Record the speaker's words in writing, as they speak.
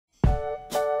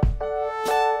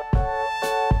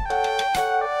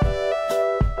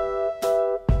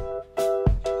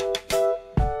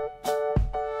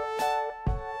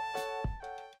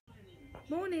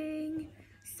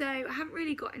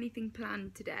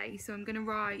planned today. So I'm going to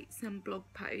write some blog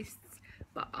posts,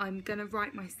 but I'm going to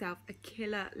write myself a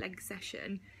killer leg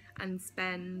session and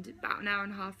spend about an hour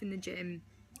and a half in the gym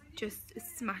just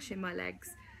smashing my legs.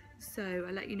 So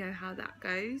I'll let you know how that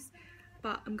goes.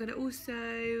 But I'm going to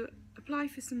also apply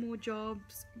for some more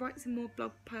jobs, write some more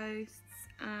blog posts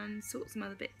and sort some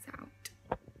other bits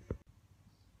out.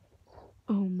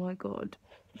 Oh my god,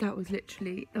 that was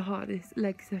literally the hardest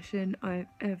leg session I've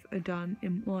ever done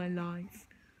in my life.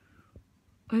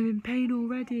 I'm in pain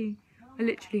already. I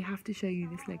literally have to show you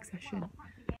this leg session.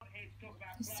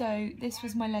 So this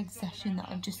was my leg session that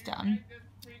I've just done.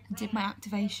 I did my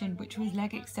activation, which was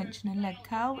leg extension and leg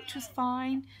curl, which was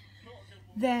fine.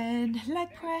 Then leg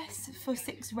press for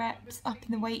 6 reps, up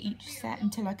in the weight each set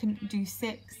until I couldn't do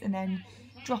 6, and then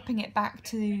dropping it back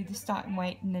to the starting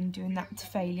weight and then doing that to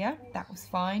failure. That was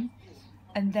fine.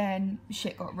 And then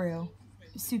shit got real.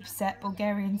 Superset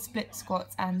Bulgarian split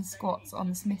squats and squats on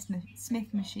the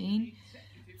Smith machine,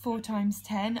 4 times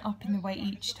 10 up in the weight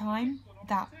each time.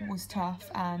 That was tough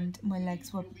and my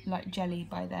legs were like jelly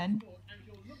by then.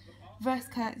 Reverse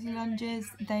curtsy lunges,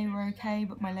 they were okay,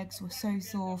 but my legs were so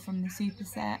sore from the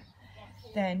superset.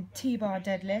 Then T-bar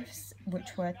deadlifts,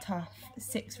 which were tough,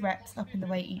 6 reps up in the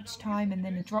weight each time and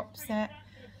then a drop set.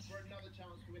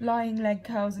 Lying leg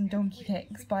curls and donkey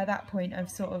kicks, by that point I've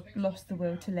sort of lost the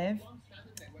will to live.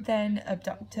 Then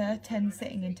abductor, 10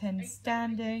 sitting and 10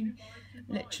 standing,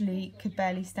 literally could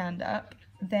barely stand up.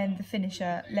 Then the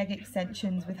finisher, leg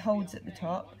extensions with holds at the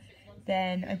top.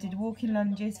 Then I did walking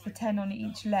lunges for 10 on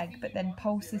each leg, but then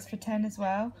pulses for 10 as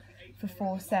well for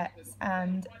 4 sets.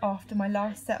 And after my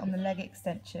last set on the leg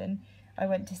extension, I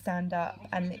went to stand up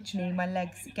and literally my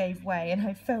legs gave way and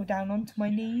I fell down onto my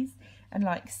knees and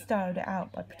like styled it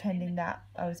out by pretending that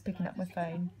I was picking up my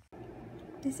phone.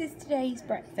 This is today's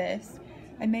breakfast.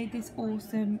 I made this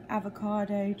awesome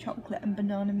avocado, chocolate and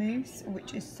banana mousse,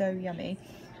 which is so yummy.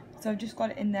 So I've just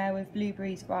got it in there with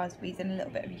blueberries, raspberries and a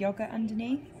little bit of yogurt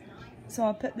underneath. So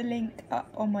I'll put the link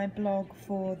up on my blog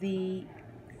for the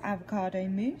avocado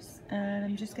mousse and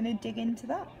I'm just going to dig into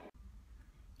that.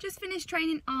 Just finished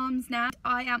training arms now.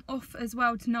 I am off as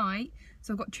well tonight,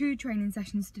 so I've got 2 training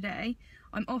sessions today.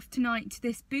 I'm off tonight to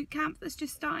this boot camp that's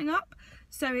just starting up.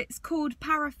 So it's called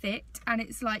Parafit and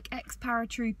it's like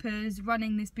ex-paratroopers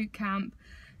running this boot camp.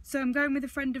 So I'm going with a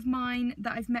friend of mine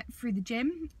that I've met through the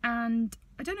gym and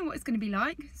I don't know what it's going to be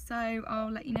like, so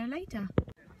I'll let you know later.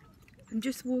 I'm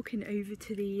just walking over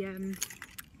to the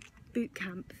boot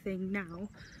camp thing now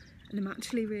and I'm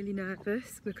actually really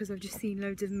nervous because I've just seen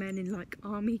loads of men in like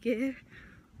army gear.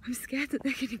 I'm scared that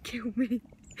they're going to kill me.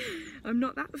 I'm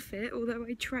not that fit, although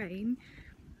I train.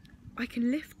 I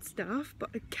can lift stuff,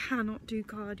 but I cannot do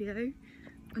cardio.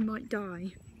 I might die.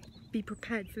 Be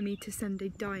prepared for me to send a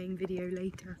dying video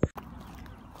later.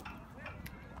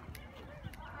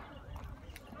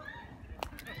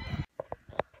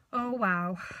 Oh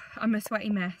wow, I'm a sweaty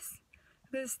mess.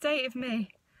 The state of me.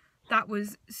 That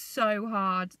was so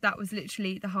hard. That was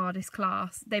literally the hardest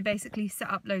class. They basically set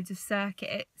up loads of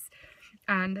circuits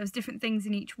and there was different things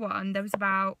in each one. There was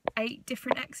about 8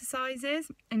 different exercises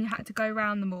and you had to go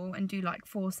around them all and do like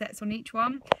 4 sets on each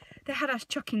one. They had us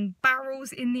chucking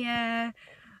barrels in the air.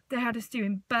 They had us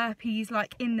doing burpees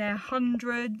like in their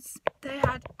hundreds. They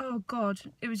had, oh god,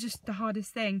 it was just the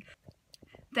hardest thing.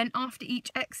 Then after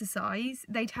each exercise,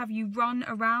 they'd have you run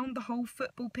around the whole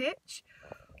football pitch.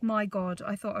 My god,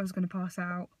 I thought I was going to pass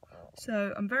out.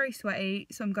 So I'm very sweaty,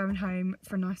 so I'm going home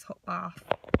for a nice hot bath.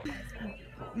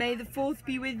 May the 4th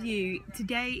be with you.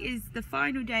 Today is the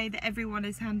final day that everyone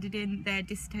has handed in their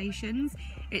dissertations.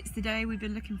 It's the day we've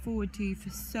been looking forward to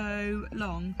for so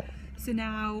long. So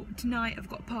now, tonight I've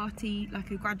got a party,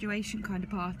 like a graduation kind of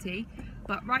party.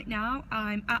 But right now,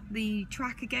 I'm at the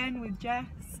track again with Jess.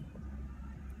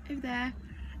 Over there,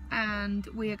 and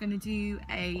we are going to do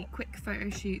a quick photo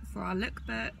shoot for our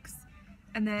lookbooks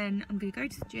and then I'm going to go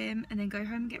to the gym and then go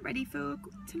home and get ready for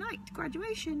tonight,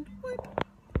 graduation. Whoop.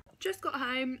 Just got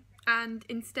home and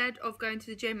instead of going to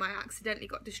the gym I accidentally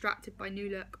got distracted by New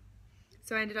Look,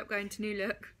 so I ended up going to New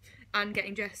Look and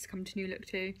getting Jess to come to New Look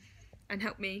too and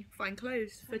help me find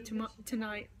clothes for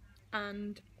tonight.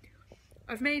 And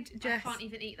I've made Jess... I can't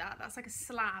even eat that. That's like a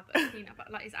slab of peanut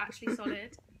butter. Like, it's actually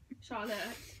solid. Charlotte,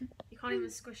 you can't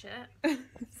even squish it.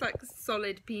 It's like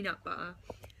solid peanut butter.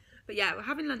 But yeah, we're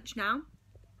having lunch now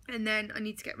and then I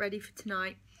need to get ready for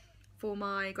tonight for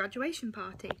my graduation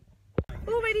party.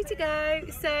 All ready to go.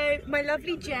 So my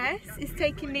lovely Jess is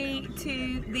taking me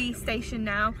to the station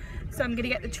now, so I'm going to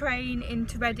get the train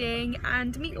into Reading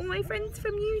and meet all my friends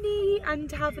from uni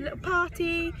and have a little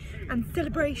party and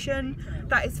celebration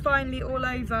that is finally all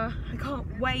over. I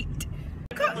can't wait.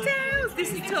 Cocktails!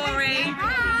 This is Tori.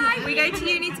 Hi! We go to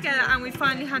uni together and we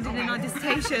finally handed in our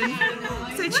dissertation.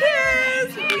 So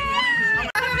cheers! We're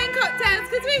having cocktails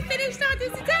because we finished our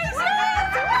dissertation!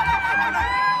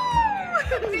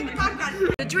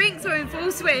 The drinks are in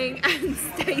full swing and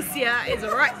Stacia is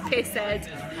right pisshead.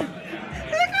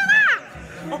 Look at that!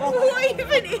 What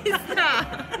even is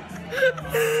that?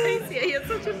 Stacia, you're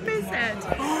such a pisshead.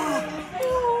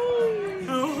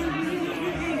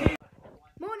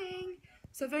 Morning!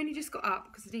 So I've only just got up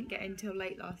because I didn't get in till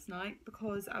late last night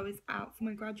because I was out for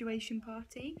my graduation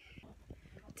party.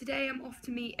 Today I'm off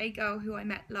to meet a girl who I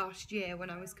met last year when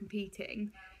I was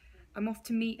competing. I'm off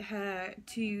to meet her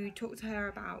to talk to her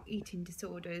about eating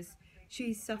disorders.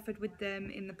 She's suffered with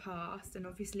them in the past and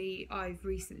obviously I've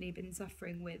recently been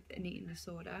suffering with an eating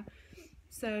disorder.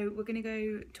 So we're going to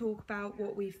go talk about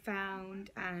what we've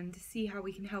found and see how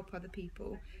we can help other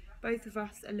people. Both of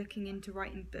us are looking into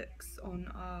writing books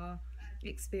on our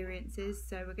experiences,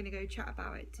 so we're going to go chat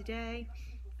about it today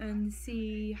and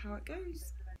see how it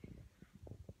goes.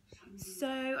 So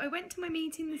I went to my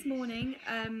meeting this morning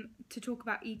to talk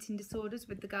about eating disorders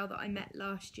with the girl that I met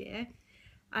last year,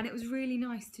 and it was really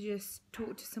nice to just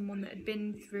talk to someone that had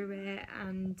been through it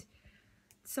and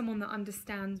someone that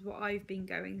understands what I've been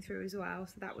going through as well,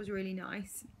 so that was really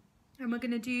nice. And we're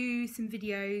going to do some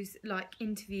videos, like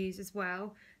interviews as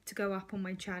well, to go up on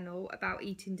my channel about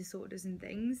eating disorders and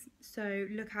things, so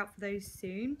look out for those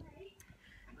soon.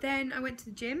 Then I went to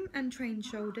the gym and trained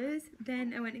shoulders.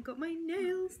 Then I went and got my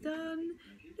nails done.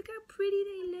 Look how pretty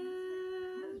they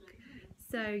look.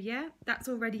 So yeah, that's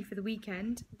all ready for the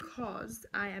weekend because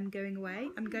I am going away.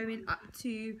 I'm going up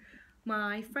to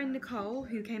my friend Nicole,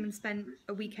 who came and spent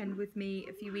a weekend with me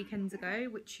a few weekends ago,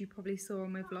 which you probably saw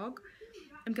on my vlog.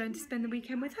 I'm going to spend the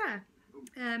weekend with her.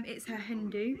 It's her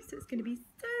hen do, so it's going to be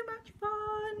so much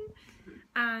fun.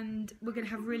 And we're going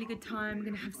to have a really good time. We're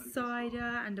going to have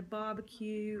cider and a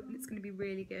barbecue and it's going to be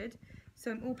really good.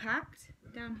 So I'm all packed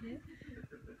down here.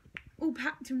 All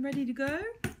packed and ready to go.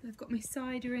 I've got my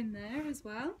cider in there as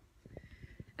well.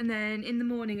 And then in the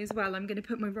morning as well, I'm going to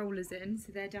put my rollers in,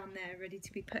 so they're down there ready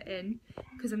to be put in,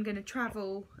 because I'm going to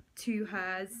travel to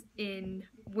hers in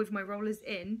with my rollers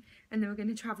in, and then we're going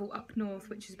to travel up north,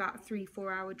 which is about a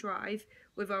 3-4 hour drive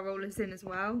with our rollers in as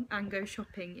well, and go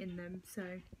shopping in them,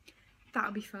 so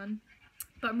that'll be fun.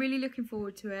 But I'm really looking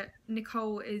forward to it.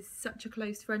 Nicole is such a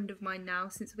close friend of mine now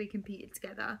since we competed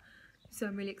together, so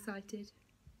I'm really excited.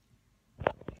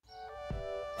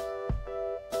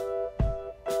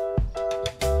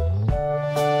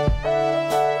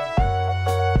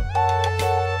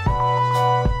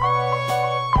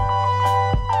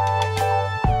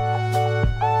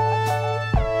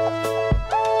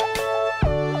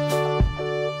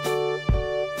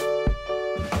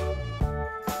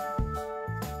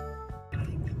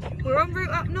 We're en route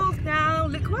up north now.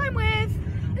 Look who I'm with.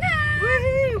 Hello.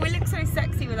 Woohoo! We look so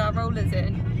sexy with our rollers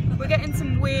in. We're getting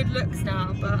some weird looks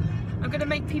now, but I'm going to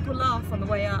make people laugh on the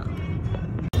way up.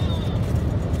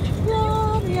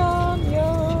 Yum, yum,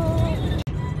 yum.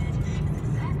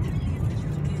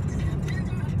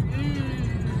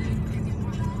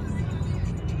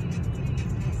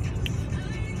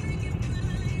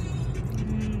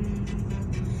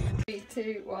 Mm. 3,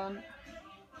 2, 1.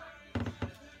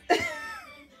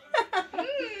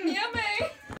 Yummy!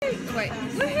 Wait,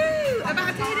 woohoo! I'm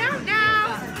about to head out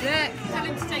now! Look! Tell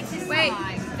him to take his Wait!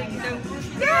 side.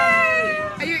 Yay!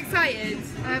 Are you excited?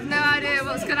 I have no idea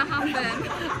what's going to happen.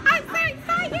 I'm so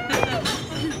excited!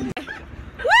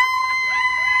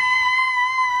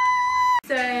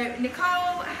 So,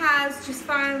 Nicole has just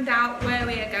found out where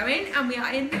we are going and we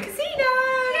are in the casino!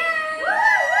 Yay!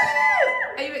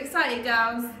 Are you excited,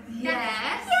 girls?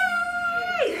 Yes.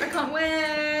 Yay! I can't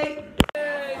wait!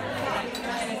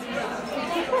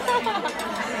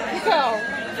 Go!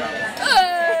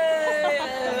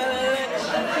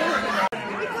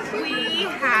 We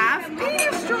have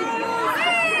beer straws!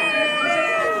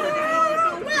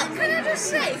 Well, can I just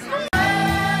say?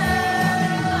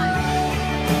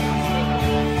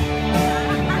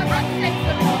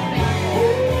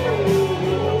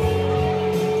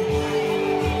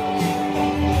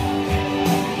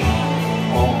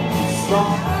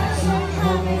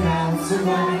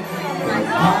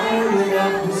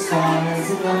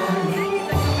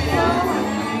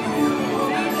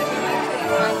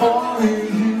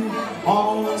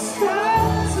 All the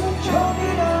stars are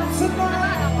coming out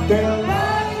tonight. They're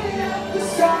lighting up the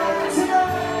sky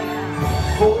tonight.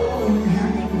 For you,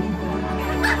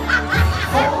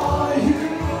 for you.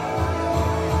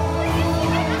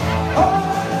 Oh,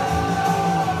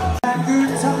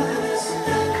 good times.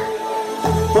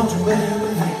 Don't you ever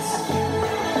relax.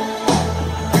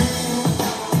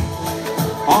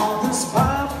 this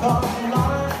path of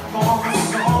life for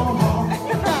so long.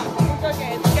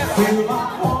 Feel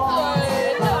like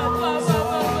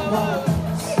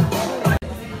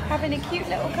Having a cute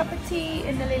little cup of tea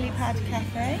in the Lily Pad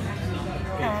Cafe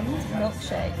and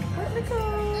milkshake. Look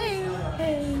at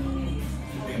hey.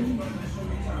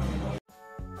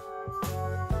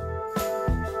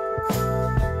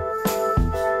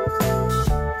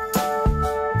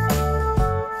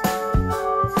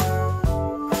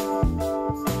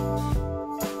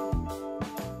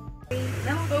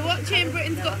 We're watching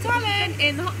Britain's Got Talent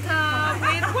in the hot tub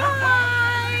with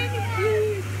wine.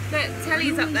 Look,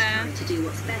 telly's up there.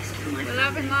 We're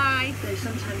loving life.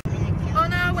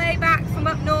 On our way back from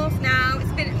up north now.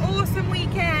 It's been an awesome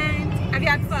weekend. Have you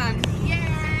had fun?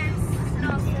 Yes.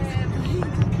 Awesome.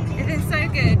 It's been so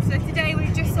good. So today we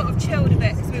just sort of chilled a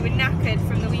bit because we were knackered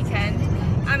from the weekend,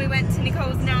 and we went to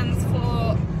Nicole's nan's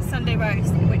for Sunday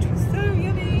roast, which was so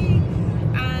yummy.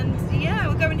 And yeah,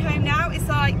 we're going home now. It's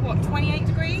like what, 28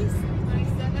 degrees?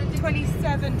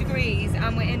 27 degrees,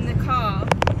 and we're in the car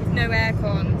with no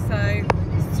aircon, so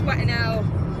sweating out.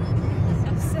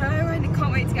 So I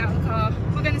can't wait to get out of the car.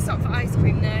 We're going to stop for ice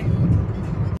cream now.